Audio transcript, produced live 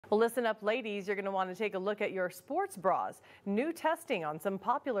Well, listen up, ladies. You're going to want to take a look at your sports bras. New testing on some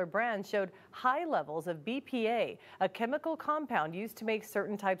popular brands showed high levels of BPA, a chemical compound used to make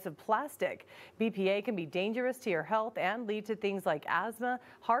certain types of plastic. BPA can be dangerous to your health and lead to things like asthma,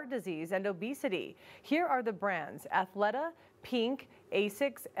 heart disease, and obesity. Here are the brands: Athleta, Pink,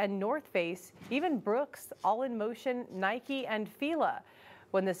 Asics, and North Face, even Brooks, All in Motion, Nike, and Fila.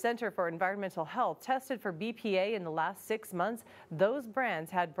 When the Center for Environmental Health tested for BPA in the last 6 months, those brands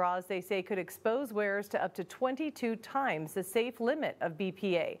had bras they say could expose wearers to up to 22 times the safe limit of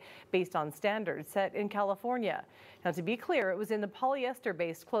BPA, based on standards set in California. Now, to be clear, it was in the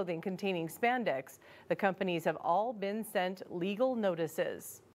polyester-based clothing containing spandex. The companies have all been sent legal notices.